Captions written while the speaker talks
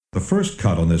The first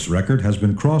cut on this record has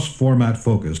been cross-format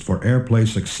focused for airplay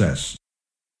success.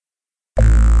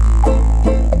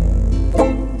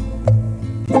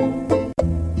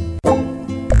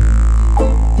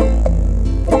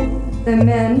 The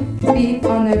men beat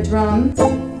on their drums.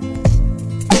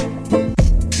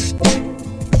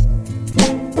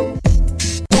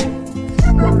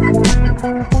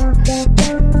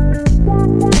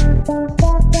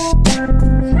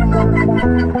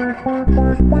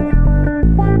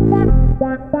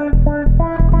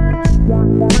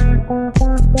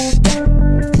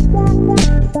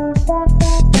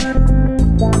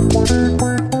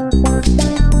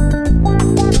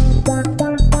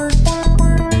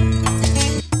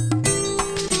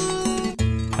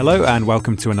 Hello and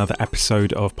welcome to another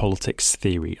episode of Politics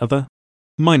Theory Other.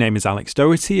 My name is Alex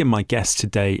Doherty and my guest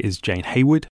today is Jane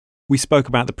Haywood. We spoke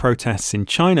about the protests in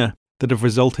China that have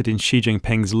resulted in Xi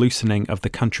Jinping's loosening of the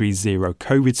country's zero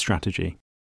COVID strategy.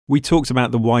 We talked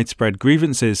about the widespread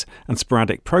grievances and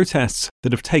sporadic protests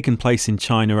that have taken place in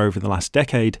China over the last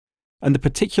decade and the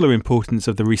particular importance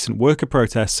of the recent worker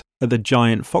protests at the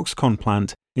giant Foxconn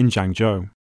plant in Zhangzhou.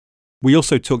 We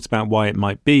also talked about why it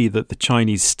might be that the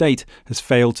Chinese state has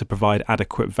failed to provide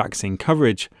adequate vaccine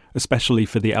coverage, especially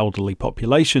for the elderly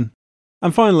population.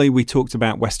 And finally, we talked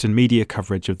about Western media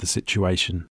coverage of the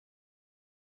situation.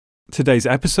 Today's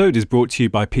episode is brought to you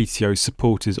by PTO's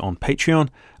supporters on Patreon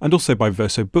and also by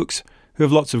Verso Books, who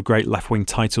have lots of great left-wing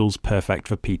titles perfect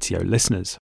for PTO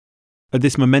listeners. At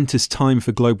this momentous time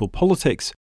for global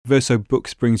politics, Verso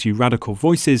Books brings you radical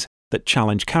voices that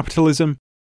challenge capitalism,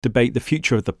 debate the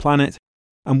future of the planet,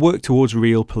 and work towards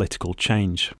real political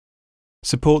change.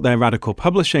 Support their radical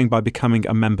publishing by becoming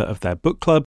a member of their book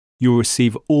club. You'll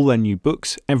receive all their new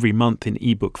books every month in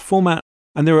ebook format,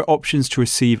 and there are options to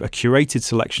receive a curated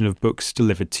selection of books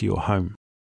delivered to your home.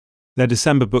 Their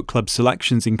December book club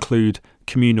selections include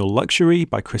Communal Luxury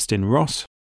by Kristin Ross,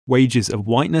 Wages of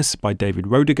Whiteness by David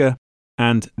Roediger,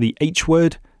 and The H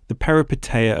Word, The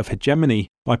Peripeteia of Hegemony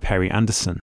by Perry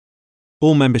Anderson.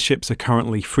 All memberships are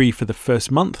currently free for the first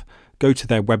month. Go to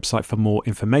their website for more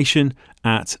information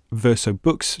at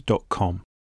versobooks.com.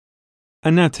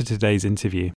 And now to today's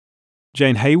interview.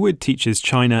 Jane Haywood teaches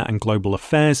China and Global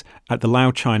Affairs at the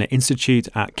Lau China Institute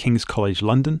at King's College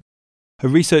London. Her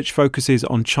research focuses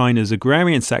on China's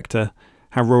agrarian sector,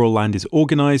 how rural land is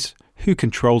organised, who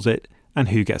controls it, and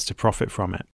who gets to profit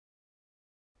from it.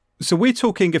 So we're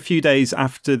talking a few days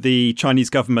after the Chinese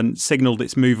government signalled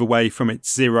its move away from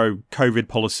its zero COVID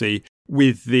policy,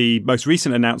 with the most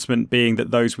recent announcement being that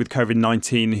those with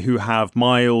COVID-19 who have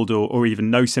mild or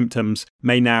even no symptoms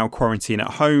may now quarantine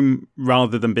at home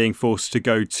rather than being forced to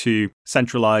go to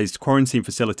centralised quarantine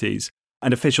facilities.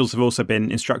 And officials have also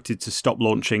been instructed to stop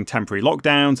launching temporary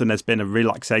lockdowns, and there's been a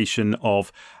relaxation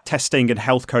of testing and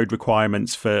health code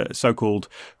requirements for so-called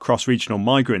cross-regional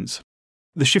migrants.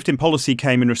 The shift in policy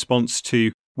came in response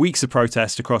to weeks of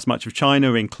protest across much of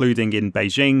China, including in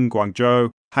Beijing, Guangzhou,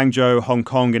 Hangzhou, Hong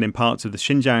Kong, and in parts of the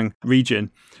Xinjiang region.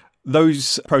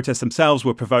 Those protests themselves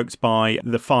were provoked by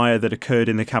the fire that occurred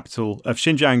in the capital of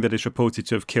Xinjiang that is reported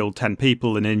to have killed 10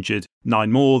 people and injured 9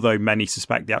 more, though many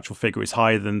suspect the actual figure is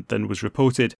higher than was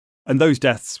reported. And those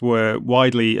deaths were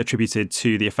widely attributed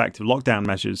to the effect of lockdown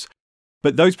measures.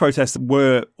 But those protests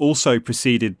were also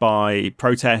preceded by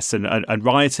protests and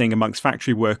rioting amongst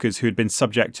factory workers who had been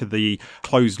subject to the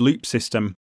closed-loop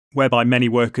system, whereby many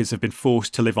workers have been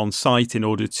forced to live on site in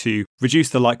order to reduce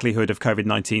the likelihood of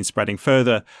COVID-19 spreading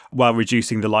further, while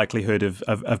reducing the likelihood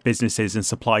of businesses and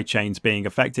supply chains being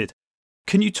affected.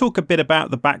 Can you talk a bit about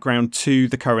the background to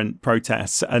the current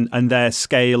protests and their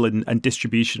scale and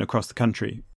distribution across the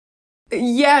country?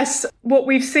 Yes, what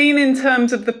we've seen in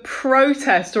terms of the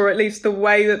protest, or at least the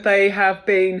way that they have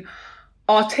been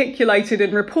articulated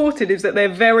and reported, is that they're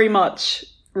very much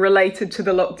related to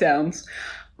the lockdowns.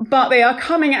 But they are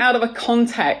coming out of a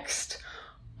context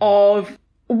of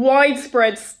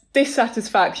widespread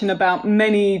dissatisfaction about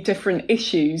many different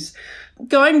issues.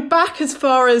 Going back as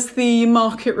far as the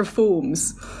market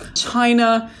reforms,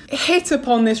 China hit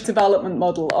upon this development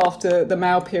model after the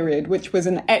Mao period, which was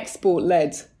an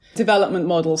export-led development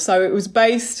model. So it was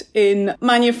based in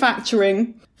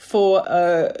manufacturing for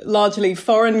largely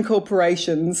foreign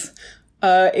corporations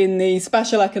in the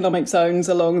special economic zones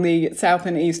along the south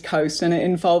and east coast. And it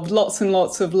involved lots and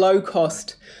lots of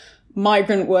low-cost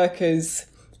migrant workers,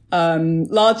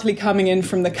 largely coming in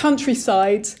from the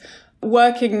countryside,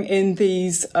 working in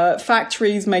these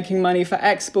factories, making money for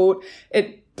export.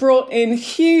 It brought in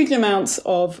huge amounts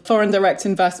of foreign direct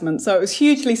investment. So it was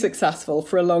hugely successful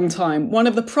for a long time. One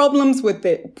of the problems with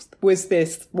it was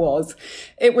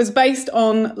it was based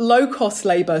on low-cost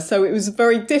labor. So it was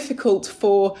very difficult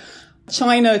for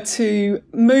China to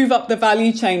move up the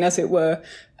value chain, as it were,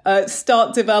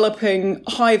 start developing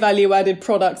high value-added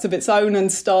products of its own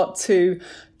and start to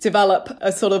develop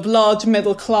a sort of large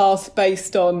middle class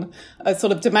based on a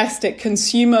sort of domestic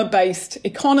consumer-based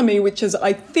economy, which is,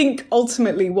 I think,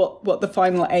 ultimately what the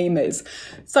final aim is.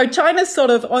 So China's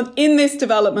sort of in this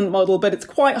development model, but it's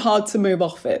quite hard to move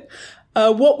off it.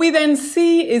 What we then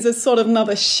see is a sort of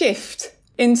another shift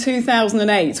in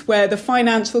 2008, where the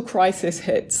financial crisis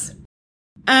hits.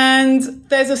 And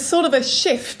there's a sort of a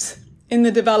shift in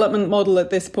the development model at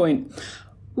this point,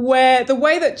 where the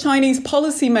way that Chinese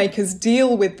policymakers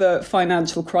deal with the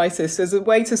financial crisis as a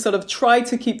way to sort of try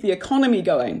to keep the economy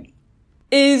going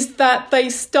is that they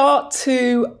start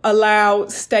to allow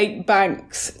state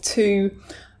banks to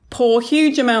pour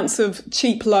huge amounts of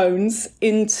cheap loans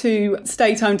into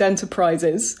state-owned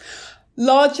enterprises,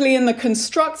 largely in the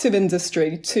constructive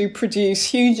industry, to produce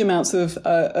huge amounts of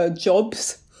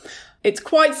jobs. It's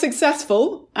quite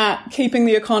successful at keeping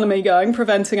the economy going,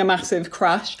 preventing a massive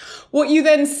crash. What you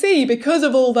then see, because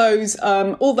of all those,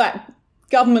 all that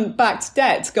government-backed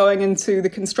debt going into the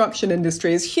construction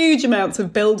industry, is huge amounts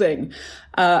of building,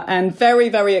 and very,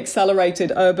 very accelerated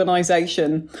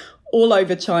urbanization all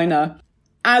over China.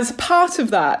 As part of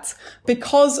that,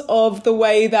 because of the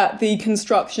way that the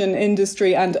construction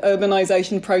industry and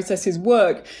urbanization processes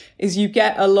work, is you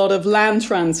get a lot of land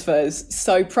transfers.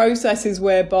 So processes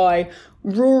whereby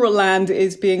rural land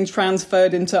is being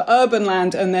transferred into urban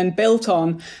land and then built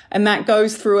on. And that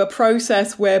goes through a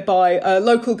process whereby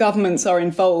local governments are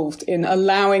involved in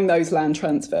allowing those land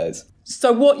transfers.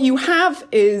 So what you have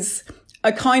is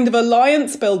a kind of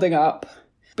alliance building up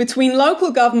between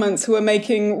local governments who are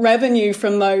making revenue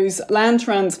from those land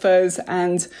transfers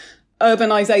and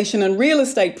urbanization and real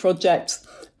estate projects,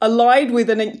 allied with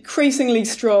an increasingly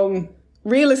strong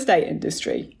real estate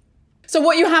industry. So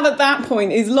what you have at that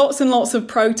point is lots and lots of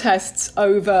protests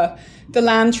over the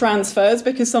land transfers,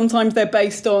 because sometimes they're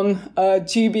based on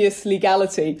dubious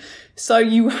legality. So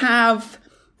you have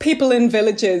people in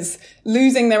villages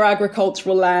losing their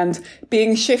agricultural land,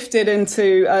 being shifted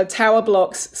into tower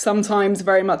blocks, sometimes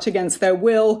very much against their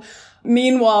will.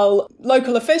 Meanwhile,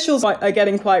 local officials are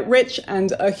getting quite rich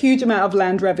and a huge amount of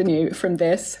land revenue from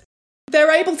this.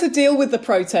 They're able to deal with the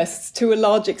protests to a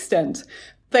large extent.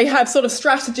 They have sort of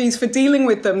strategies for dealing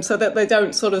with them so that they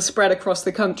don't sort of spread across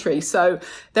the country. So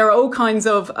there are all kinds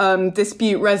of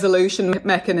dispute resolution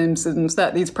mechanisms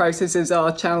that these processes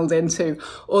are channeled into,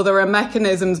 or there are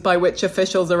mechanisms by which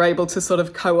officials are able to sort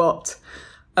of co-opt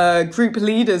group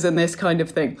leaders and this kind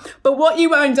of thing. But what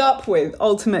you end up with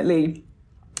ultimately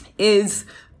is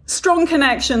strong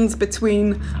connections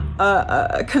between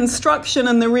construction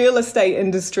and the real estate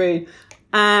industry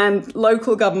and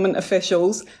local government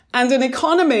officials, and an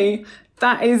economy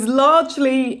that is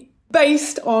largely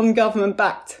based on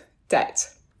government-backed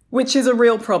debt, which is a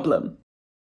real problem.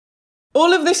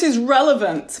 All of this is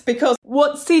relevant because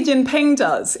what Xi Jinping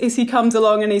does is he comes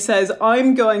along and he says,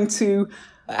 I'm going to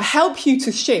help you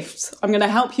to shift. I'm going to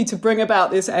help you to bring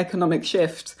about this economic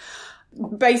shift,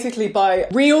 basically by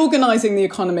reorganizing the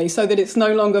economy so that it's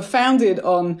no longer founded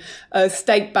on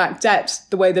state-backed debt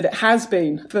the way that it has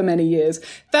been for many years.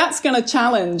 That's going to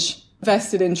challenge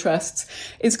vested interests.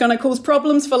 It's going to cause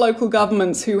problems for local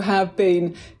governments who have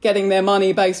been getting their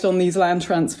money based on these land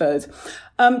transfers.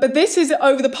 But this is,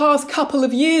 over the past couple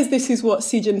of years, this is what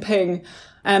Xi Jinping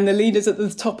and the leaders at the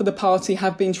top of the party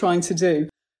have been trying to do.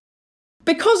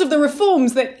 Because of the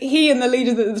reforms that he and the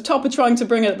leaders at the top are trying to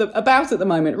bring about at the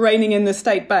moment, reining in the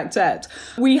state-backed debt,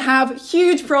 we have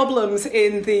huge problems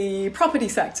in the property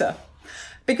sector.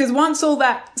 Because once all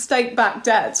that state-backed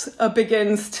debt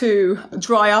begins to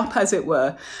dry up, as it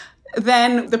were,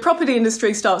 then the property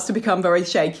industry starts to become very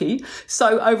shaky.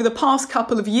 So over the past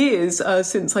couple of years,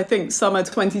 since I think summer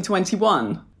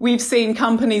 2021, we've seen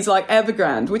companies like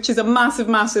Evergrande, which is a massive,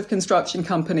 massive construction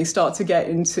company, start to get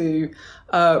into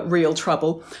real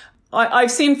trouble.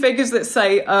 I've seen figures that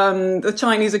say the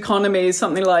Chinese economy is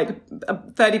something like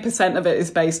 30% of it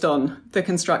is based on the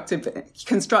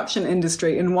construction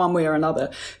industry in one way or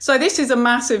another. So this is a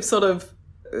massive sort of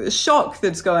shock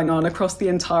that's going on across the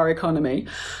entire economy.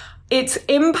 It's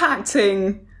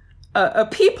impacting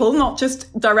people, not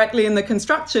just directly in the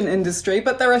construction industry,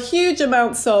 but there are huge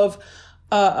amounts of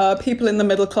people in the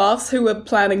middle class who were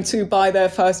planning to buy their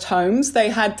first homes. They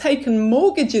had taken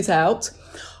mortgages out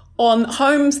on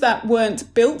homes that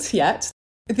weren't built yet.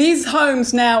 These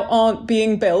homes now aren't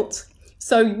being built.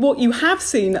 So what you have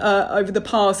seen over the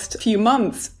past few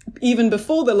months, even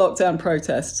before the lockdown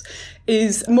protests,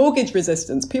 is mortgage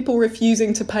resistance, people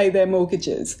refusing to pay their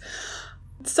mortgages.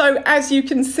 So as you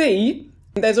can see,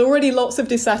 there's already lots of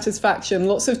dissatisfaction,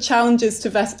 lots of challenges to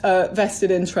vested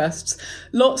interests,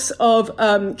 lots of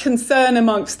concern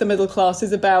amongst the middle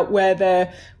classes about where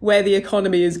the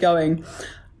economy is going.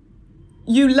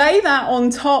 You lay that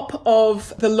on top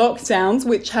of the lockdowns,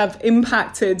 which have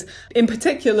impacted, in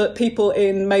particular, people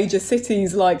in major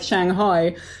cities like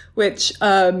Shanghai, which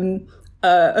has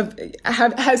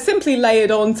simply layered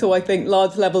on to, I think,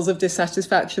 large levels of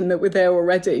dissatisfaction that were there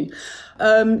already.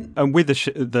 And with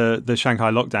the Shanghai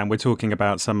lockdown, we're talking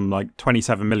about some like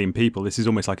 27 million people. This is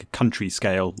almost like a country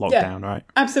scale lockdown, right?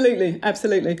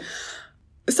 Absolutely.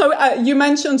 So you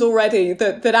mentioned already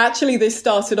that actually this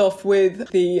started off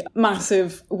with the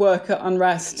massive worker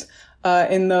unrest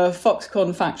in the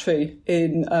Foxconn factory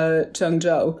in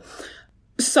Zhengzhou.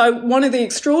 So one of the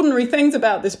extraordinary things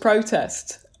about this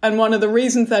protest, and one of the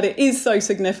reasons that it is so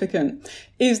significant,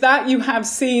 is that you have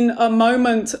seen a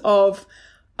moment of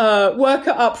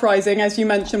worker uprising, as you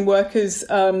mentioned, workers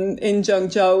in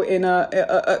Zhengzhou in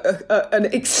an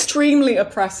extremely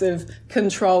oppressive,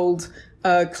 controlled,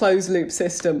 closed-loop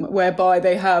system, whereby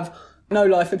they have no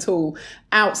life at all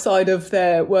outside of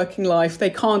their working life. They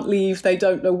can't leave. They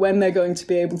don't know when they're going to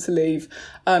be able to leave.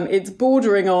 It's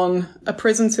bordering on a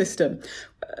prison system.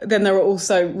 Then there are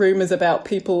also rumours about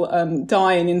people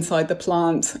dying inside the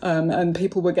plant, and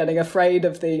people were getting afraid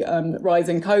of the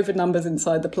rising COVID numbers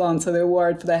inside the plant, so they were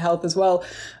worried for their health as well.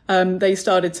 They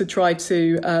started to try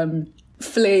to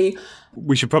flee.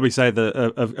 We should probably say that,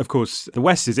 of course, the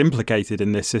West is implicated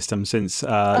in this system since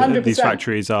these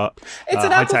factories are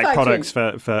high-tech products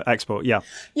for export.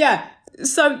 Yeah.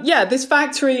 So, this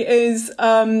factory is,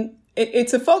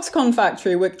 it's a Foxconn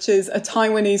factory, which is a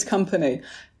Taiwanese company.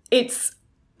 It's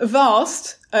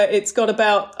vast. It's got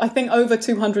about, I think, over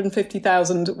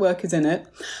 250,000 workers in it.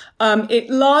 It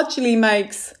largely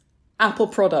makes Apple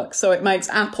products. So it makes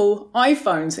Apple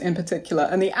iPhones in particular.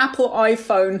 And the Apple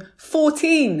iPhone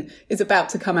 14 is about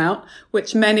to come out,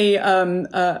 which many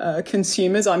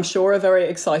consumers, I'm sure, are very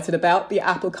excited about. The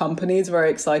Apple company is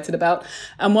very excited about.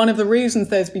 And one of the reasons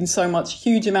there's been so much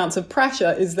huge amounts of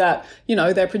pressure is that,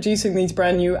 they're producing these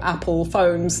brand new Apple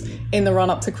phones in the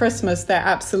run up to Christmas. They're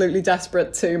absolutely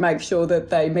desperate to make sure that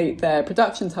they meet their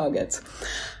production targets.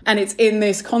 And it's in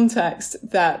this context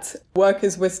that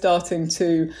workers were starting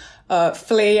to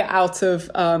flee out of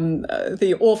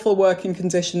the awful working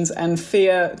conditions and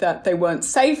fear that they weren't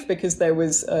safe because there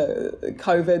was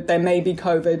COVID. There may be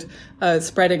COVID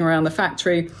spreading around the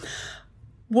factory.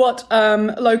 What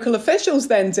local officials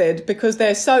then did, because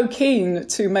they're so keen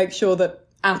to make sure that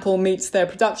Apple meets their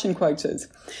production quotas,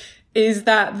 is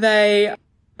that they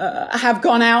have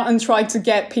gone out and tried to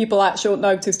get people at short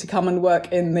notice to come and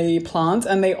work in the plant,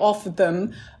 and they offered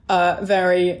them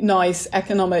very nice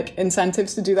economic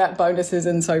incentives to do that, bonuses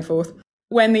and so forth.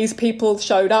 When these people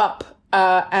showed up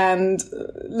and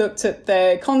looked at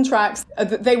their contracts,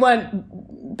 they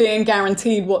weren't being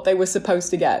guaranteed what they were supposed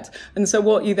to get. And so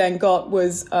what you then got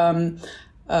was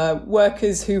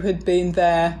workers who had been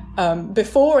there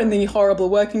before in the horrible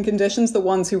working conditions, the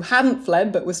ones who hadn't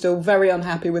fled but were still very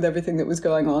unhappy with everything that was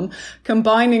going on,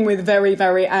 combining with very,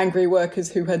 very angry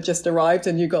workers who had just arrived,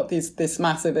 and you got this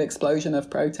massive explosion of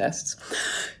protests.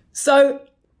 So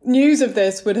news of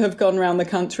this would have gone around the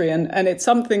country, and it's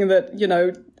something that,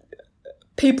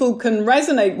 people can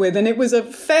resonate with. And it was a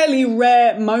fairly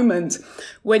rare moment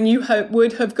when you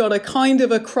would have got a kind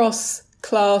of a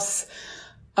cross-class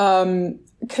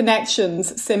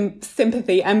connections,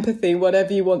 sympathy, empathy,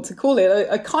 whatever you want to call it,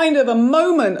 a kind of a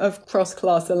moment of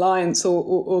cross-class alliance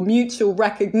or mutual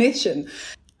recognition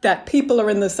that people are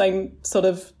in the same sort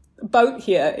of boat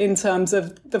here in terms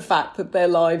of the fact that their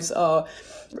lives are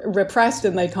repressed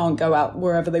and they can't go out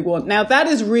wherever they want. Now, that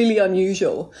is really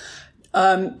unusual.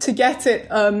 To get it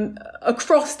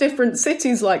across different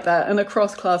cities like that and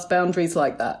across class boundaries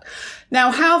like that.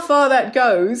 Now, how far that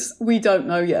goes, we don't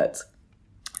know yet.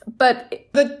 But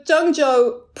the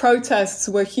Zhengzhou protests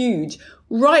were huge.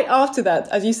 Right after that,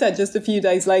 as you said, just a few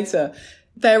days later,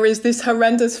 there is this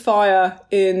horrendous fire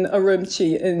in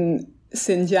Urumqi in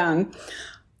Xinjiang.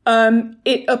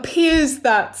 It appears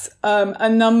that a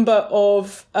number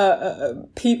of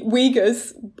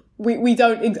Uyghurs,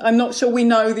 I'm not sure we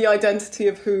know the identity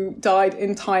of who died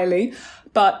entirely,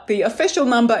 but the official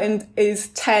number is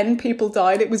 10 people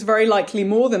died. It was very likely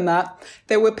more than that.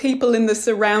 There were people in the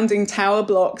surrounding tower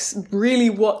blocks really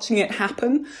watching it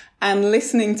happen and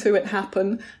listening to it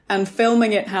happen and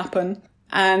filming it happen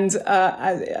And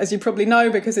as you probably know,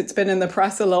 because it's been in the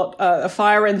press a lot,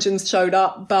 fire engines showed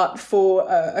up, but for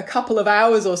a couple of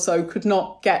hours or so could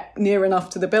not get near enough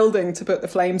to the building to put the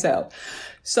flames out.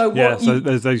 So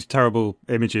there's those terrible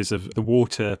images of the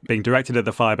water being directed at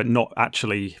the fire, but not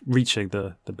actually reaching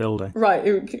the building.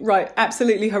 Right.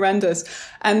 Absolutely horrendous.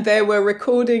 And there were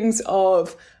recordings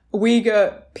of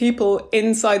Uyghur people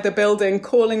inside the building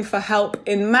calling for help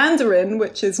in Mandarin,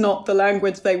 which is not the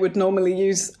language they would normally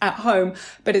use at home,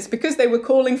 but it's because they were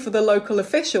calling for the local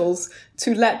officials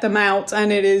to let them out.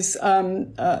 And it is,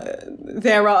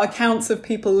 there are accounts of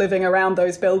people living around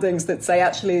those buildings that say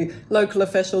actually local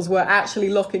officials were actually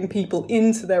locking people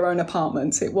into their own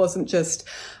apartments. It wasn't just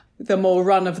the more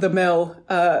run-of-the-mill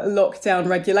lockdown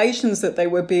regulations that they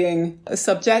were being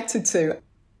subjected to.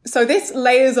 So this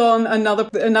layers on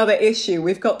another issue.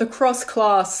 We've got the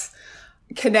cross-class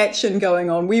connection going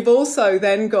on. We've also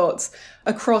then got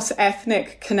a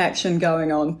cross-ethnic connection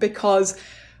going on because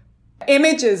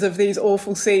images of these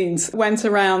awful scenes went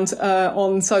around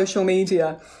on social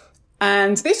media.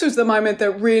 And this was the moment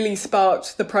that really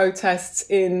sparked the protests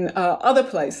in other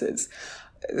places.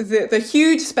 The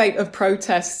huge spate of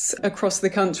protests across the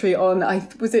country on, I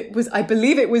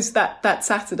believe it was that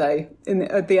Saturday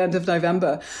at the end of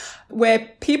November, where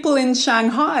people in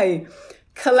Shanghai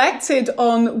collected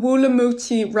on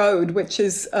Wulamuchi Road, which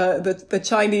is the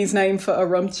Chinese name for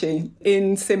Urumqi,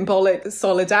 in symbolic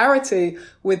solidarity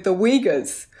with the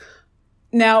Uyghurs.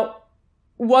 Now,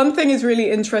 one thing is really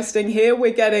interesting here.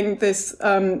 We're getting this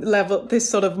this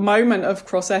sort of moment of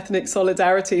cross-ethnic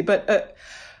solidarity, but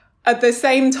at the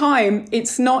same time,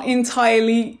 it's not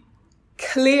entirely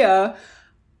clear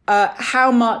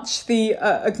how much the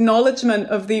acknowledgement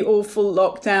of the awful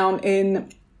lockdown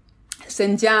in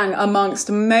Xinjiang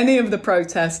amongst many of the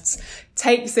protests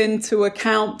takes into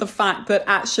account the fact that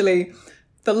actually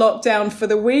the lockdown for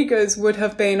the Uyghurs would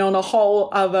have been on a whole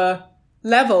other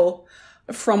level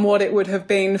from what it would have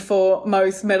been for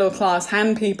most middle-class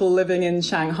Han people living in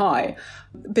Shanghai,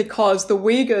 because the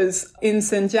Uyghurs in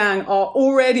Xinjiang are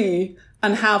already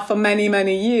and have for many,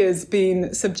 many years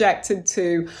been subjected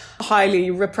to highly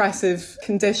repressive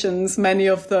conditions, many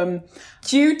of them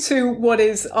due to what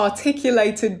is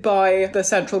articulated by the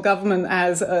central government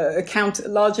as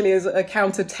largely as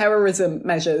counter-terrorism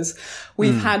measures.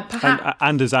 We've had perhaps...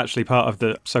 And is actually part of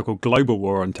the so-called global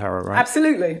war on terror, right?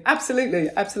 Absolutely.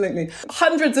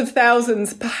 Hundreds of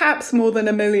thousands, perhaps more than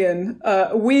 1 million,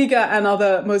 Uyghur and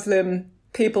other Muslim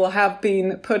people have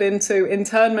been put into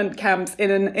internment camps in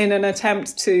an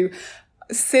attempt to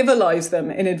civilize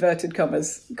them, in inverted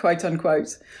commas, quote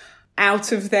unquote,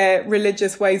 out of their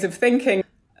religious ways of thinking.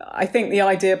 I think the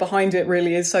idea behind it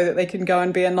really is so that they can go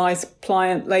and be a nice,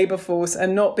 pliant labour force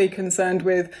and not be concerned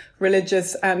with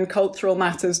religious and cultural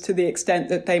matters to the extent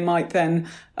that they might then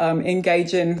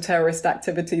engage in terrorist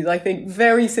activities. I think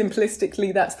very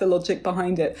simplistically, that's the logic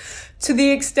behind it. To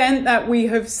the extent that we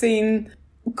have seen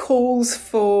calls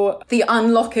for the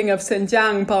unlocking of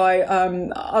Xinjiang by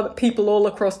other people all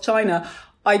across China,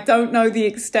 I don't know the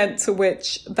extent to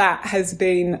which that has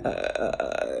been,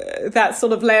 that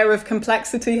sort of layer of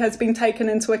complexity has been taken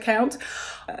into account.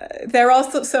 There are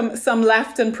some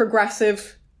left and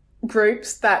progressive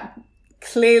groups that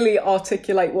clearly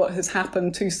articulate what has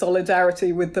happened to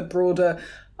solidarity with the broader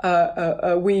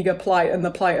Uyghur plight and the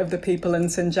plight of the people in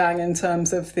Xinjiang in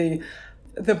terms of the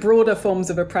broader forms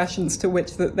of oppressions to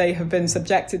which that they have been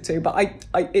subjected to. But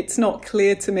it's not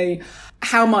clear to me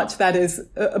how much that is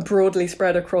broadly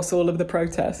spread across all of the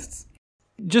protests.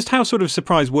 Just how sort of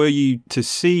surprised were you to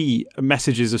see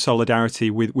messages of solidarity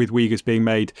with Uyghurs being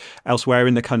made elsewhere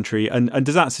in the country? And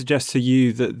does that suggest to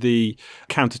you that the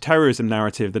counter-terrorism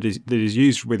narrative that is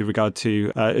used with regard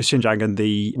to Xinjiang and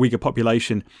the Uyghur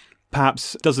population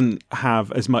perhaps doesn't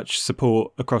have as much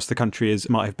support across the country as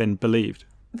might have been believed?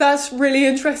 That's really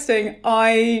interesting.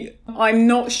 I'm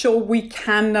not sure we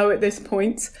can know at this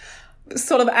point.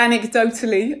 Sort of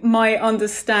anecdotally, my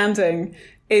understanding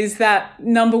is that,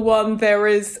 number one, there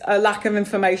is a lack of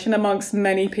information amongst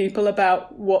many people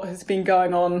about what has been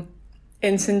going on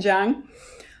in Xinjiang.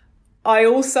 I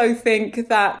also think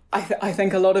that I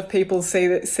think a lot of people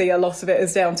see a lot of it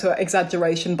as down to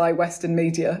exaggeration by Western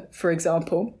media, for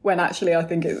example, when actually I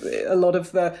think a lot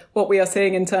of what we are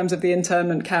seeing in terms of the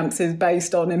internment camps is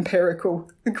based on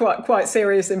quite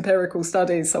serious empirical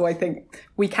studies. So I think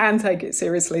we can take it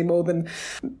seriously more than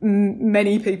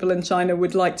many people in China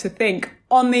would like to think.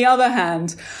 On the other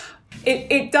hand,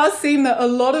 it does seem that a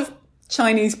lot of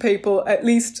Chinese people, at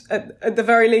least at the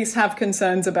very least, have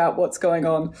concerns about what's going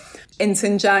on in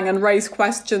Xinjiang and raise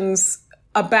questions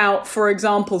about, for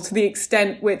example, to the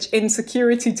extent which in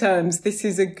security terms this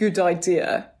is a good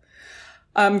idea.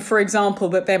 for example,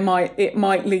 that it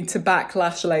might lead to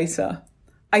backlash later.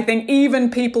 I think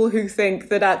even people who think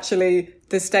that actually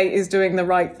the state is doing the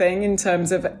right thing in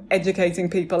terms of educating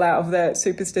people out of their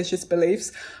superstitious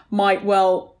beliefs might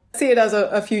well see it as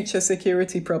a future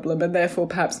security problem and therefore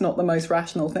perhaps not the most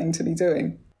rational thing to be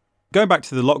doing. Going back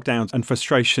to the lockdowns and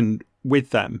frustration with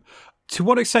them, to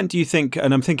what extent do you think,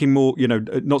 and I'm thinking more,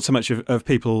 not so much of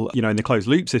people, in the closed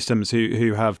loop systems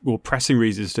who have more pressing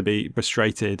reasons to be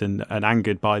frustrated and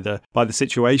angered by the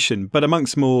situation, but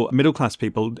amongst more middle class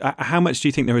people, how much do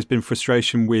you think there has been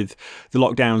frustration with the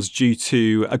lockdowns due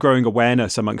to a growing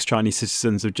awareness amongst Chinese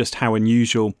citizens of just how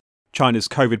unusual China's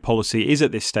COVID policy is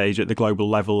at this stage at the global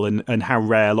level and how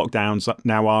rare lockdowns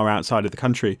now are outside of the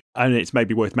country? And it's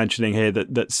maybe worth mentioning here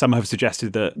that some have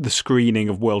suggested that the screening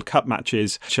of World Cup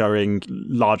matches showing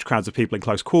large crowds of people in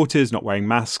close quarters, not wearing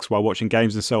masks while watching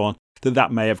games and so on,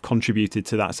 that may have contributed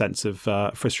to that sense of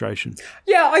frustration.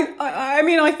 Yeah, I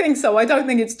mean, I think so. I don't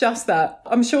think it's just that.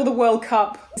 I'm sure the World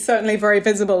Cup is certainly very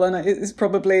visible and it's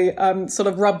probably sort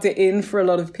of rubbed it in for a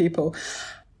lot of people.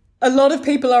 A lot of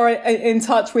people are in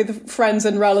touch with friends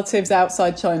and relatives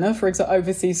outside China, for example,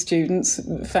 overseas students,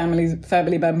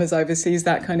 family members overseas,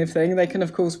 that kind of thing. They can,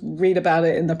 of course, read about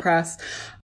it in the press.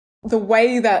 The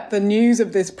way that the news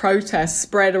of this protest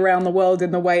spread around the world in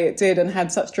the way it did and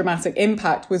had such dramatic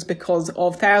impact was because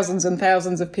of thousands and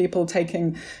thousands of people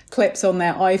taking clips on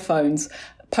their iPhones,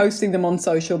 posting them on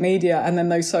social media, and then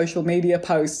those social media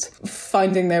posts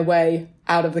finding their way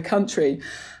out of the country.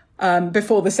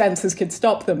 Before the censors could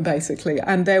stop them, basically.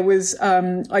 And there was,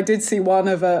 I did see one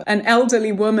of an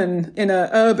elderly woman in an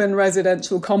urban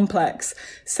residential complex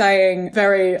saying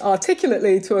very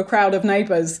articulately to a crowd of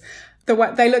neighbours,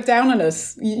 they look down on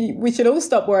us. We should all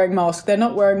stop wearing masks. They're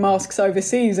not wearing masks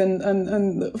overseas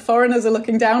and foreigners are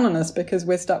looking down on us because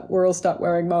we're all stuck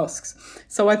wearing masks.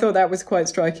 So I thought that was quite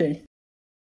striking.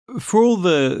 For all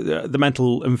the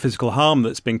mental and physical harm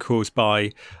that's been caused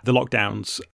by the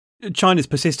lockdowns, China's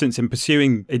persistence in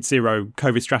pursuing its zero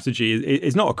COVID strategy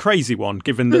is not a crazy one,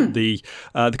 given that the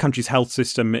country's health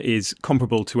system is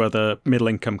comparable to other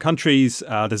middle-income countries.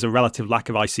 There's a relative lack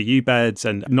of ICU beds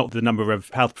and not the number of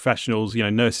health professionals,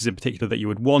 nurses in particular, that you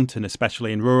would want, and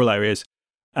especially in rural areas.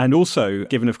 And also,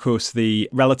 given, of course, the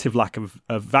relative lack of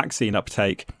vaccine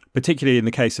uptake, particularly in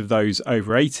the case of those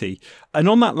over 80. And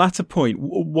on that latter point,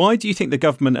 why do you think the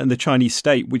government and the Chinese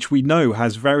state, which we know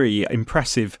has very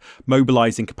impressive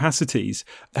mobilizing capacities,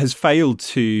 has failed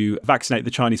to vaccinate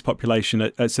the Chinese population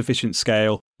at sufficient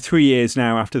scale 3 years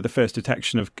now after the first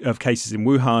detection of cases in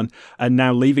Wuhan, and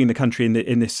now leaving the country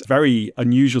in this very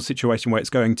unusual situation where it's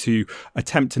going to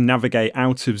attempt to navigate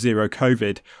out of zero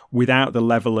COVID without the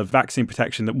level of vaccine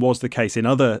protection that was the case in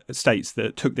other states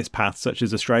that took this path, such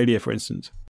as Australia, for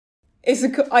instance?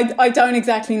 I don't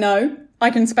exactly know.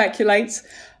 I can speculate.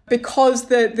 Because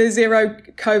the zero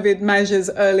COVID measures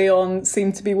early on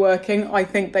seemed to be working, I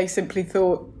think they simply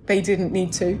thought they didn't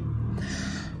need to,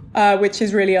 which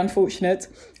is really unfortunate.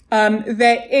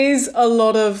 There is a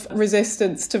lot of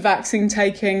resistance to vaccine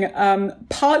taking,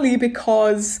 partly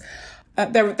because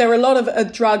there are a lot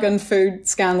of drug and food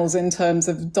scandals in terms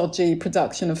of dodgy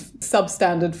production of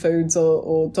substandard foods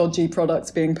or dodgy products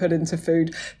being put into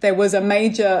food. There was a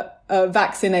major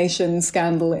vaccination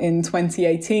scandal in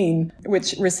 2018,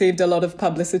 which received a lot of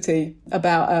publicity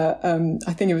about,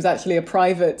 I think it was actually a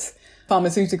private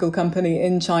pharmaceutical company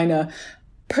in China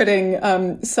putting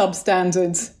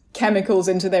substandard chemicals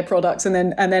into their products and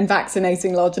then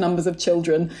vaccinating large numbers of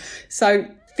children. So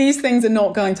these things are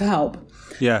not going to help.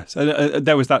 Yeah, so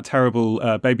there was that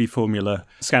terrible baby formula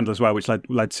scandal as well, which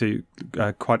led to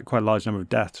quite a large number of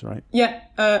deaths, right? Yeah,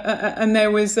 and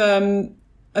there was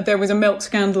a milk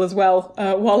scandal as well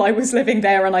while I was living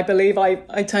there, and I believe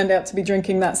I turned out to be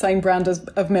drinking that same brand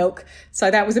of milk.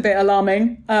 So that was a bit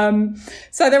alarming.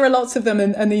 So there are lots of them,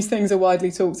 and these things are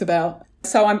widely talked about.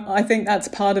 So I think that's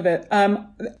part of it.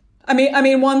 I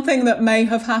mean, one thing that may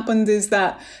have happened is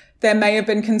that there may have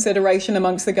been consideration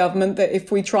amongst the government that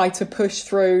if we try to push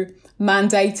through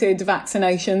mandated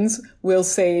vaccinations, we'll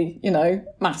see,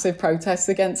 massive protests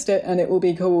against it, and it will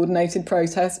be coordinated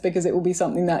protests because it will be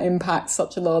something that impacts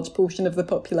such a large portion of the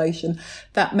population.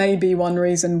 That may be one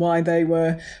reason why they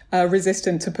were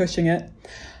resistant to pushing it.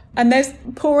 And there's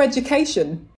poor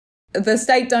education. The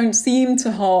state don't seem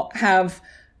to have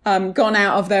gone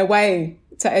out of their way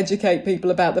to educate people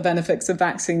about the benefits of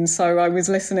vaccines. So I was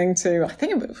listening to, I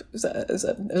think it was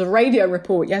a radio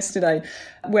report yesterday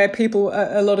where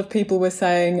a lot of people were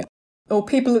saying, or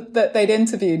people that they'd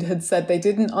interviewed had said they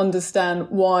didn't understand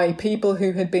why people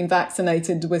who had been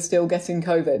vaccinated were still getting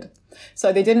COVID.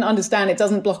 So they didn't understand it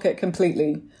doesn't block it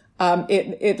completely.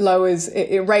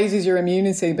 it raises your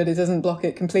immunity, but it doesn't block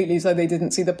it completely. So they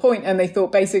didn't see the point, and they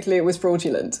thought basically it was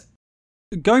fraudulent.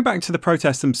 Going back to the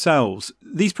protests themselves,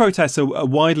 these protests are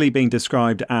widely being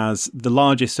described as the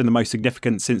largest and the most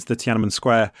significant since the Tiananmen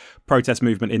Square protest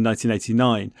movement in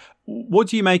 1989. What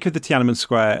do you make of the Tiananmen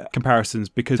Square comparisons?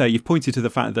 Because you've pointed to the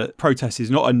fact that protest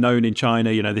is not unknown in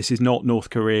China. This is not North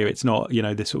Korea. It's not,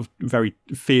 this sort of very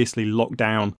fiercely locked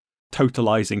down,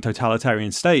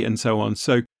 totalitarian state and so on.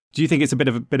 So do you think it's a bit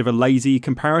of a lazy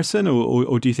comparison,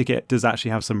 or do you think it does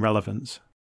actually have some relevance?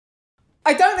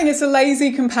 I don't think it's a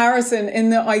lazy comparison, in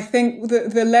that I think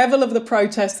the level of the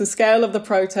protest, the scale of the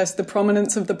protest, the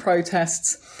prominence of the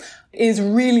protests is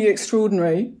really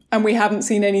extraordinary. And we haven't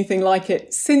seen anything like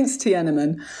it since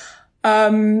Tiananmen.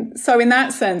 So in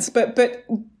that sense, but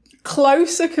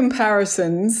closer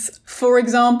comparisons, for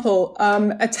example,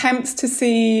 attempts to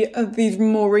see these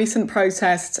more recent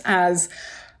protests as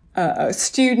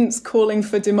students calling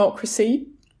for democracy,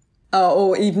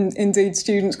 or even indeed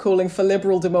students calling for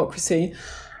liberal democracy.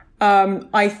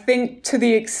 I think to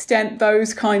the extent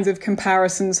those kinds of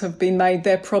comparisons have been made,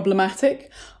 they're problematic.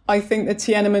 I think the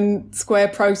Tiananmen Square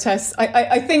protests,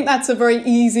 I think that's a very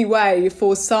easy way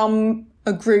for some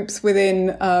groups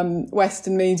within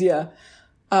Western media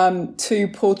to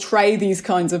portray these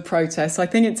kinds of protests. I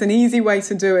think it's an easy way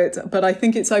to do it, but I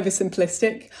think it's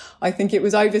oversimplistic. I think it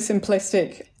was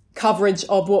oversimplistic coverage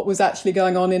of what was actually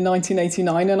going on in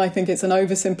 1989. And I think it's an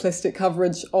oversimplistic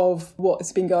coverage of what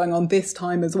has been going on this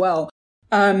time as well.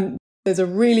 There's a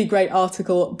really great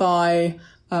article by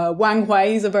Wang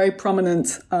Hui. He's a very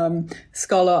prominent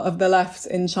scholar of the left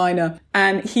in China.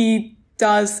 And he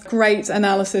does great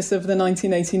analysis of the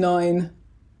 1989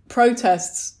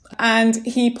 protests. And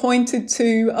he pointed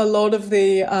to a lot of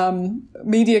the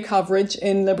media coverage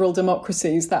in liberal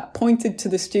democracies that pointed to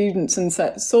the students and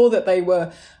saw that they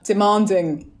were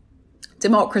demanding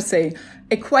democracy,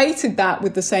 equated that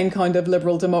with the same kind of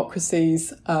liberal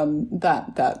democracies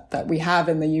that we have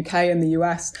in the UK and the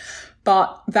US,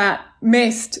 but that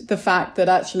missed the fact that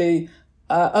actually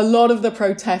a lot of the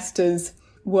protesters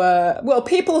were,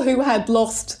 people who had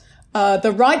lost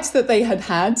the rights that they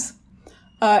had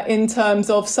in terms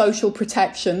of social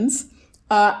protections,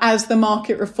 as the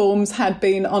market reforms had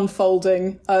been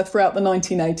unfolding throughout the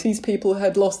 1980s. People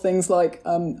had lost things like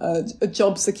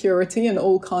job security and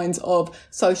all kinds of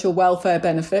social welfare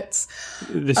benefits.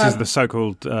 This is the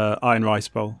so-called Iron Rice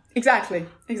Bowl. Exactly.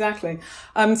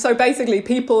 So basically,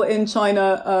 people in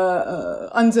China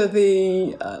under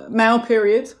the Mao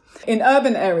period, in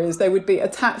urban areas, they would be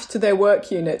attached to their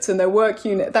work units, and their work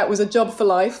unit, that was a job for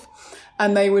life.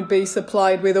 And they would be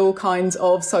supplied with all kinds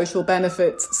of social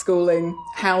benefits, schooling,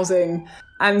 housing.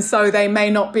 And so they may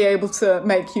not be able to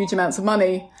make huge amounts of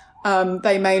money.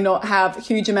 They may not have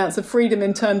huge amounts of freedom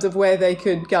in terms of where they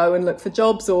could go and look for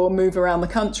jobs or move around the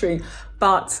country.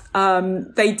 But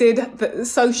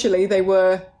socially, they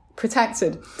were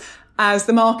protected. As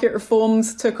the market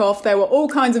reforms took off, there were all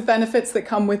kinds of benefits that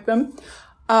come with them.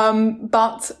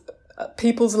 But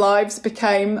people's lives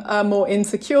became more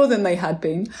insecure than they had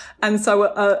been. And so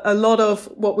a lot of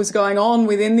what was going on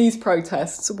within these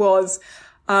protests was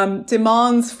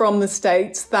demands from the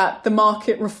state that the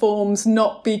market reforms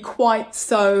not be quite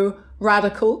so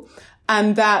radical,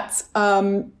 and that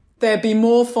there be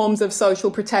more forms of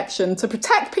social protection to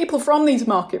protect people from these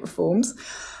market reforms.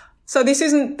 So this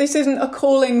isn't a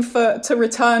calling to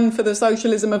return for the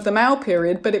socialism of the Mao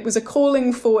period, but it was a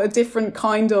calling for a different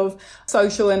kind of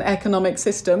social and economic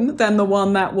system than the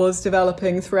one that was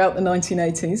developing throughout the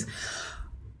 1980s.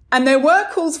 And there were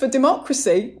calls for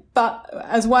democracy, but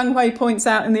as Wang Hui points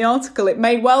out in the article, it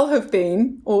may well have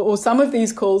been, or some of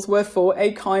these calls were for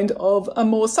a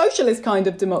more socialist kind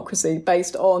of democracy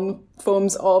based on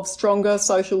forms of stronger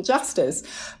social justice.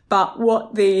 But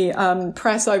what the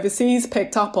press overseas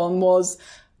picked up on was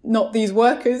not these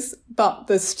workers, but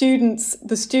the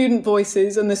student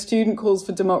voices and the student calls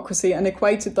for democracy, and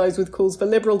equated those with calls for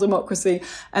liberal democracy,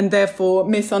 and therefore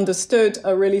misunderstood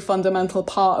a really fundamental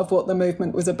part of what the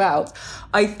movement was about.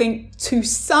 I think to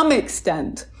some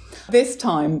extent, this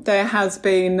time, there has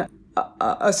been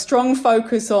a strong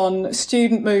focus on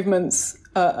student movements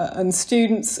and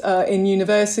students in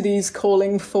universities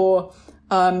calling for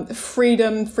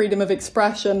freedom of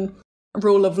expression,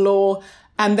 rule of law.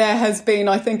 And there has been,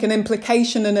 I think, an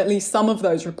implication in at least some of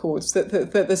those reports that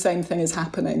the same thing is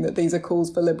happening, that these are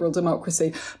calls for liberal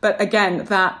democracy. But again,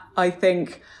 that, I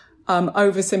think,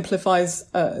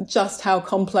 oversimplifies just how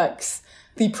complex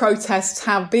the protests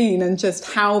have been, and just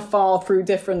how far through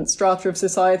different strata of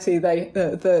society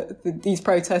these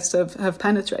protests have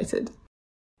penetrated.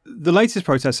 The latest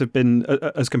protests have been,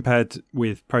 as compared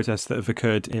with protests that have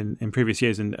occurred in previous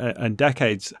years and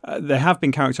decades, they have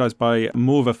been characterised by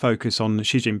more of a focus on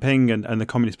Xi Jinping and the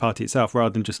Communist Party itself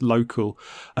rather than just local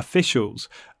officials.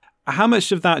 How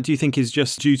much of that do you think is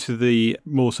just due to the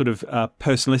more sort of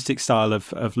personalistic style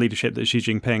of leadership that Xi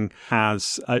Jinping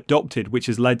has adopted, which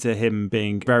has led to him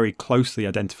being very closely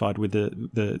identified with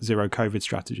the zero COVID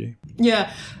strategy?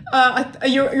 Yeah,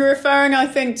 you're referring, I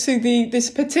think, to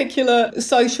this particular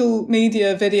social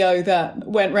media video that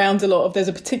went round a lot of. There's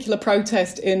a particular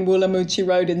protest in Wulamuchi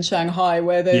Road in Shanghai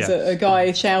where there's a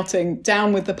guy shouting,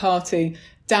 "Down with the party,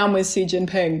 down with Xi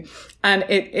Jinping," and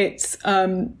it's.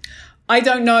 I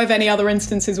don't know of any other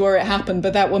instances where it happened,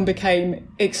 but that one became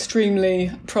extremely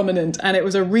prominent. And it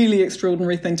was a really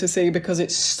extraordinary thing to see because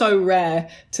it's so rare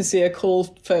to see a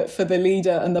call for the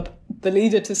leader and the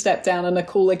leader to step down and a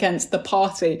call against the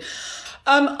party.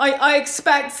 I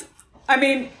expect,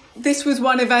 this was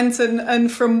one event and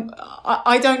from,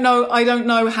 I don't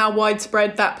know how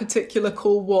widespread that particular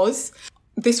call was.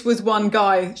 This was one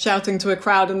guy shouting to a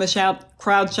crowd and the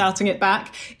crowd shouting it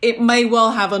back. It may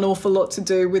well have an awful lot to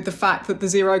do with the fact that the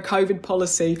zero COVID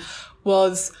policy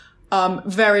was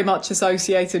very much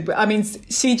associated with,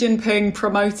 Xi Jinping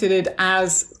promoted it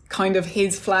as kind of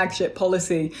his flagship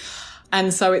policy.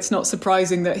 And so it's not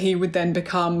surprising that he would then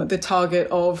become the target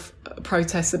of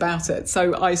protests about it.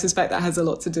 So I suspect that has a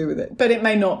lot to do with it. But it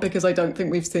may not, because I don't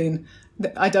think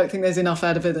there's enough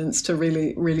evidence to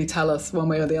really tell us one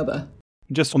way or the other.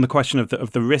 Just on the question of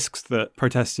the risks that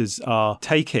protesters are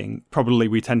taking, probably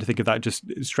we tend to think of that just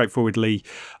straightforwardly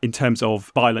in terms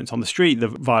of violence on the street, the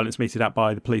violence meted out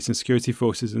by the police and security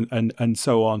forces and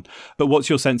so on. But what's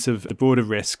your sense of the broader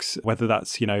risks, whether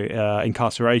that's,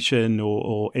 incarceration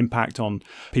or impact on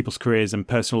people's careers and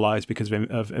personal lives because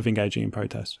of engaging in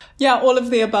protest? Yeah, all of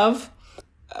the above.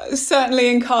 Certainly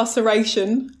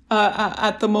incarceration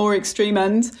at the more extreme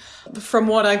end. From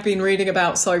what I've been reading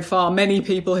about so far, many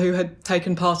people who had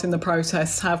taken part in the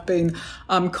protests have been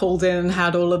called in and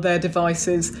had all of their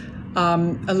devices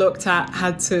looked at,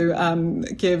 had to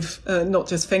give not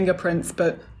just fingerprints,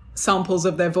 but samples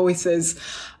of their voices,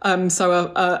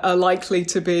 so are likely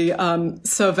to be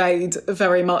surveyed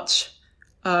very much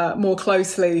more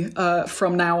closely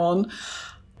from now on.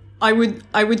 I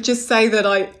would just say that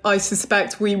I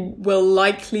suspect we will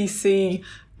likely see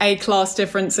a class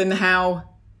difference in how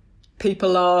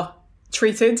people are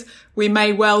treated. We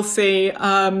may well see,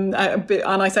 and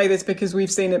I say this because we've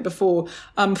seen it before,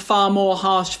 far more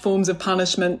harsh forms of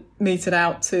punishment meted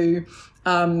out to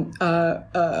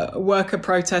worker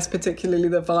protests, particularly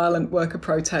the violent worker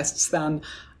protests, than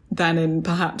in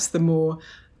perhaps the more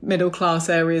middle class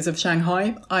areas of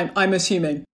Shanghai. I'm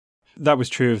assuming. That was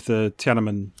true of the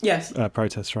Tiananmen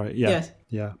protests, right? Yeah. Yes.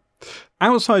 Yeah.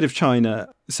 Outside of China,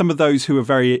 some of those who are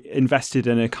very invested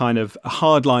in a kind of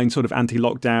hardline sort of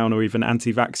anti-lockdown or even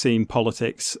anti-vaccine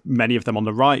politics, many of them on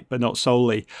the right, but not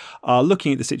solely, are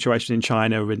looking at the situation in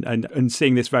China and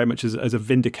seeing this very much as a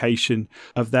vindication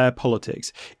of their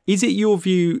politics. Is it your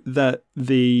view that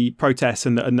the protests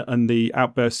and the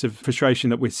outbursts of frustration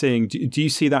that we're seeing, do you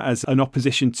see that as an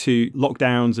opposition to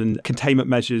lockdowns and containment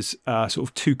measures sort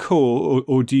of too core,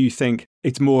 or do you think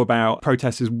it's more about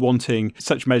protesters wanting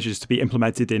such measures to be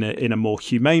implemented in a more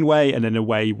humane way and in a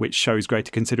way which shows greater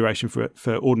consideration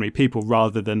for ordinary people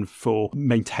rather than for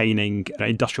maintaining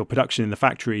industrial production in the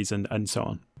factories and so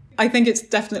on? I think it's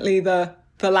definitely the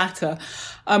latter.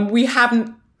 We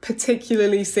haven't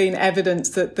particularly seen evidence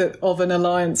that of an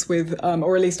alliance with,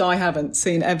 or at least I haven't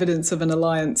seen evidence of an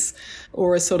alliance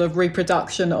or a sort of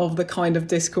reproduction of the kind of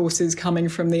discourses coming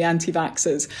from the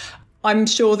anti-vaxxers. I'm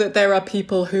sure that there are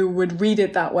people who would read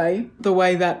it that way, the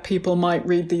way that people might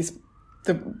read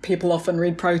people often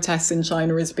read protests in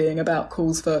China as being about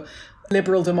calls for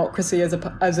liberal democracy as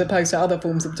opposed to other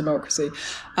forms of democracy.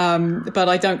 But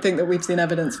I don't think that we've seen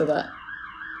evidence for that.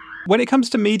 When it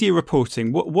comes to media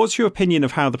reporting, what's your opinion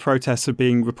of how the protests are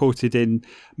being reported in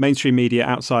mainstream media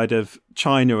outside of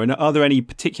China? And are there any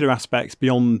particular aspects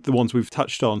beyond the ones we've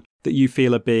touched on that you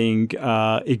feel are being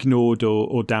ignored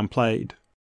or downplayed?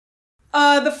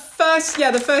 The first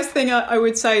thing I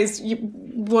would say is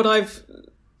what I've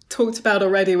talked about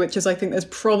already, which is I think there's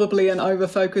probably an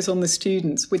overfocus on the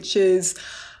students, which is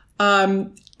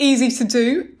easy to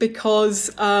do because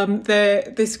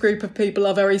this group of people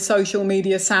are very social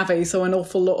media savvy. So an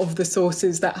awful lot of the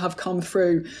sources that have come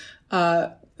through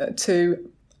to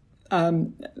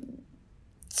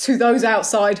those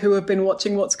outside who have been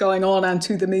watching what's going on and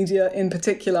to the media in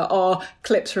particular are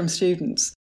clips from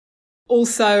students.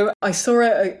 Also, I saw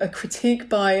a critique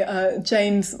by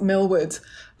James Millward,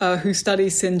 who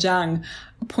studies Xinjiang,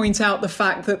 point out the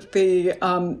fact that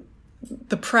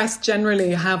the press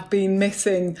generally have been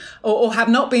missing or have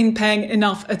not been paying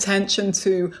enough attention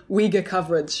to Uyghur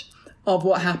coverage of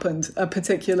what happened,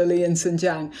 particularly in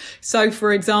Xinjiang. So,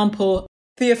 for example,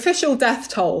 the official death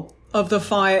toll of the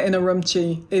fire in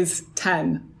Urumqi is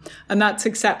 10, and that's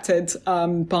accepted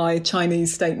by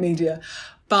Chinese state media.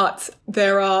 But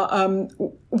there are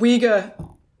Uyghur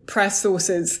press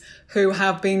sources who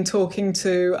have been talking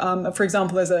to, for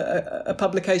example, there's a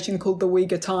publication called the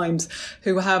Uyghur Times,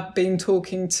 who have been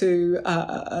talking to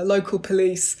local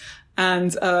police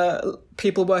and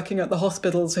people working at the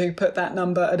hospitals who put that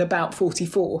number at about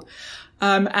 44.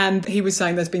 And he was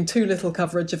saying there's been too little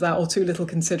coverage of that or too little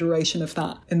consideration of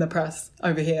that in the press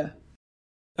over here.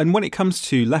 And when it comes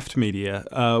to left media,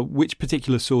 which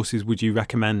particular sources would you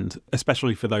recommend,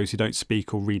 especially for those who don't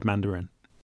speak or read Mandarin?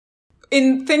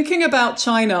 In thinking about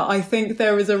China, I think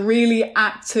there is a really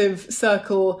active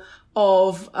circle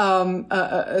of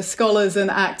scholars and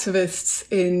activists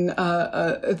in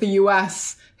the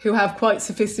US who have quite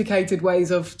sophisticated ways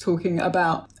of talking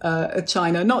about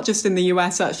China, not just in the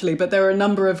US actually, but there are a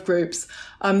number of groups.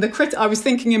 I was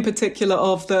thinking in particular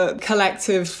of the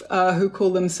collective who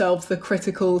call themselves the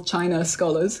Critical China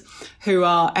Scholars, who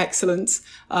are excellent,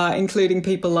 including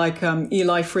people like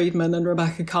Eli Friedman and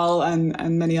Rebecca Karl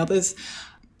and many others.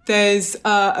 There's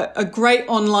a great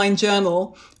online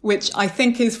journal, which I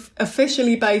think is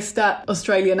officially based at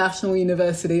Australia National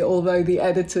University, although the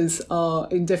editors are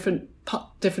in different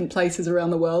places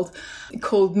around the world,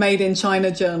 called Made in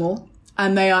China Journal,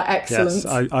 and they are excellent.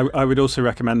 Yes, I would also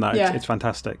recommend that. Yeah. It's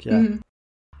fantastic. Yeah.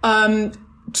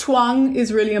 Twang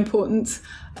is really important.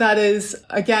 That is,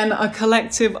 again, a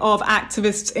collective of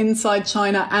activists inside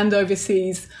China and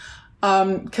overseas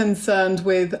concerned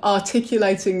with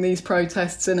articulating these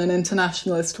protests in an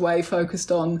internationalist way,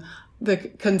 focused on the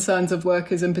concerns of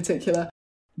workers in particular.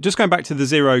 Just going back to the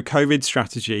zero COVID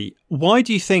strategy, why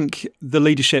do you think the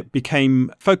leadership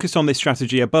became focused on this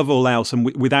strategy above all else and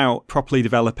without properly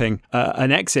developing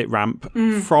an exit ramp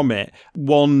from it?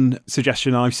 One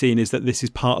suggestion I've seen is that this is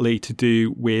partly to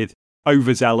do with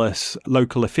overzealous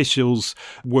local officials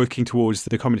working towards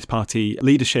the Communist Party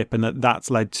leadership, and that's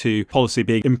led to policy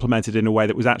being implemented in a way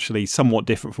that was actually somewhat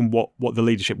different from what the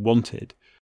leadership wanted.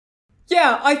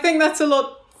 Yeah, I think that's a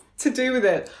lot to do with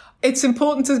it. It's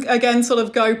important to, again, sort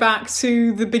of go back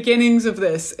to the beginnings of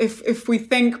this. If we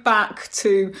think back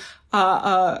to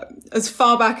as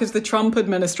far back as the Trump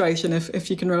administration,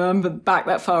 if you can remember back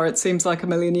that far, it seems like a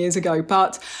million years ago.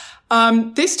 But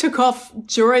this took off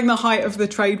during the height of the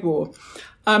trade war.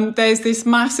 There's this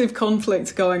massive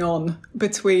conflict going on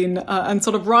between and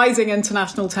sort of rising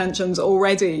international tensions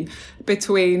already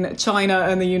between China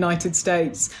and the United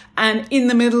States. And in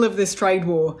the middle of this trade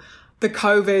war, the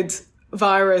COVID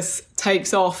virus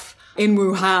takes off in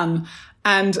Wuhan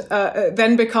and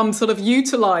then becomes sort of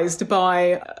utilized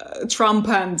by Trump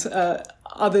and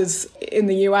others in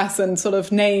the US and sort of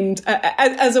named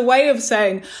as a way of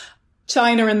saying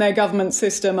China and their government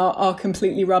system are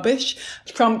completely rubbish.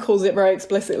 Trump calls it very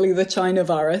explicitly the China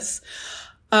virus.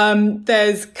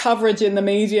 There's coverage in the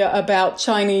media about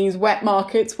Chinese wet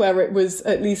markets where it was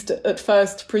at least at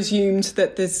first presumed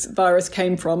that this virus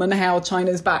came from, and how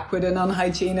China's backward and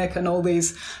unhygienic and all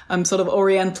these sort of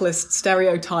Orientalist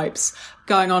stereotypes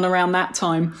going on around that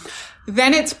time.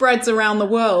 Then it spreads around the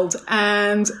world,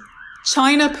 and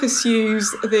China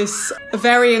pursues this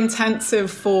very intensive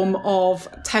form of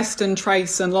test and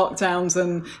trace and lockdowns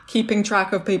and keeping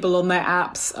track of people on their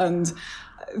apps, and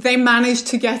they managed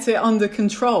to get it under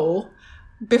control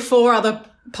before other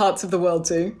parts of the world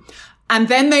do. And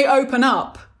then they open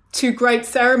up to great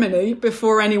ceremony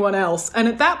before anyone else. And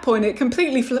at that point, it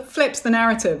completely flips the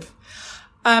narrative.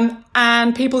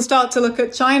 And people start to look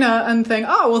at China and think,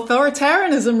 oh,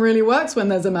 authoritarianism really works when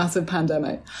there's a massive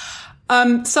pandemic.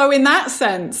 So in that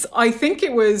sense, I think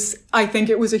it was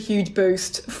a huge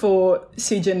boost for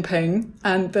Xi Jinping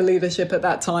and the leadership at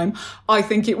that time. I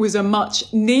think it was a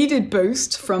much needed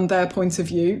boost from their point of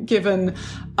view, given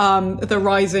the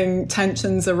rising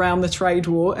tensions around the trade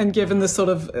war and given the sort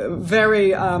of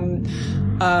very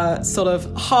sort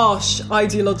of harsh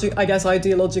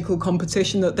ideological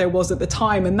competition that there was at the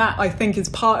time. And that, I think, is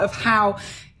part of how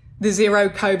the zero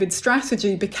COVID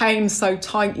strategy became so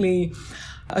tightly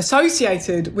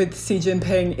associated with Xi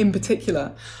Jinping in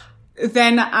particular.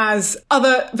 Then as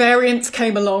other variants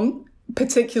came along,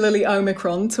 particularly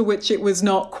Omicron, to which it was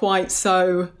not quite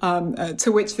so,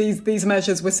 to which these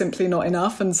measures were simply not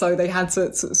enough. And so they had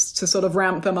to sort of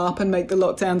ramp them up and make the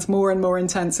lockdowns more and more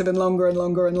intensive and longer and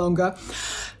longer and longer.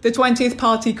 The 20th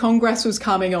Party Congress was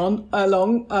coming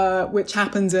along, which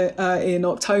happened in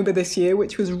October this year,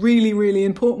 which was really, really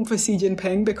important for Xi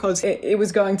Jinping because it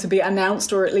was going to be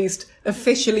announced, or at least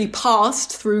officially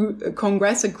passed through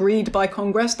Congress, agreed by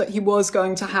Congress, that he was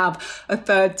going to have a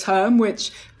third term,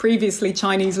 which previously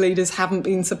Chinese leaders haven't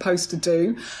been supposed to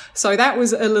do. So that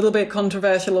was a little bit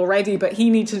controversial already, but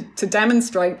he needed to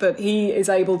demonstrate that he is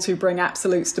able to bring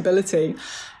absolute stability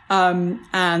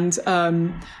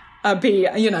be,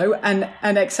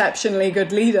 an exceptionally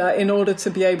good leader in order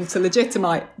to be able to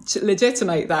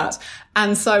legitimate that.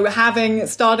 And so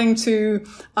starting to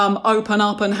open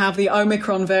up and have the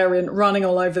Omicron variant running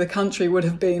all over the country would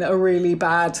have been a really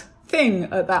bad thing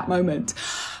at that moment.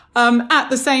 At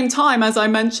the same time, as I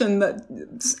mentioned, that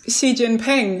Xi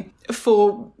Jinping,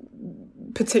 for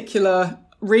particular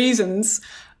reasons,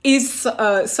 is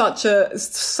such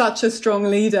a strong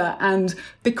leader, and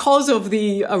because of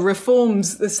the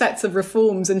reforms, the sets of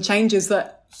reforms and changes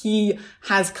that he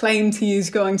has claimed he is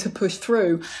going to push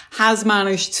through, has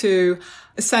managed to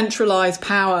centralize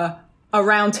power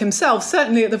around himself,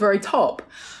 certainly at the very top,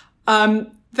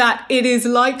 that it is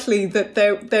likely that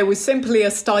there was simply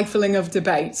a stifling of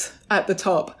debate at the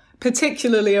top,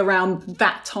 particularly around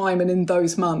that time and in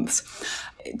those months.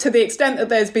 To the extent that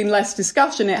there's been less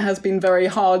discussion, it has been very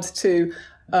hard to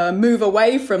move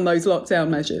away from those lockdown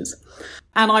measures.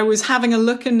 And I was having a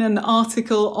look in an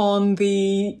article in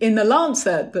The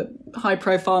Lancet, the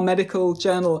high-profile medical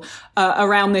journal,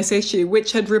 around this issue,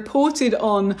 which had reported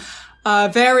on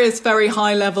various very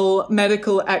high-level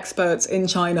medical experts in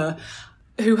China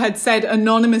who had said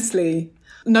anonymously,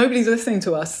 nobody's listening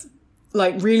to us.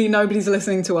 Like, really, nobody's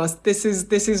listening to us. This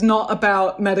is not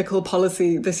about medical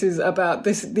policy. This is about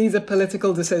these are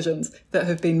political decisions that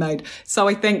have been made. So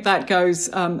I think that goes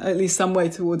at least some way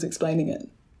towards explaining it.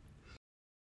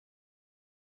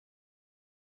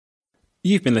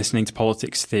 You've been listening to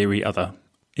Politics Theory Other.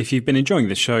 If you've been enjoying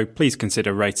the show, please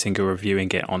consider rating or reviewing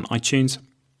it on iTunes.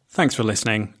 Thanks for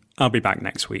listening. I'll be back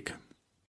next week.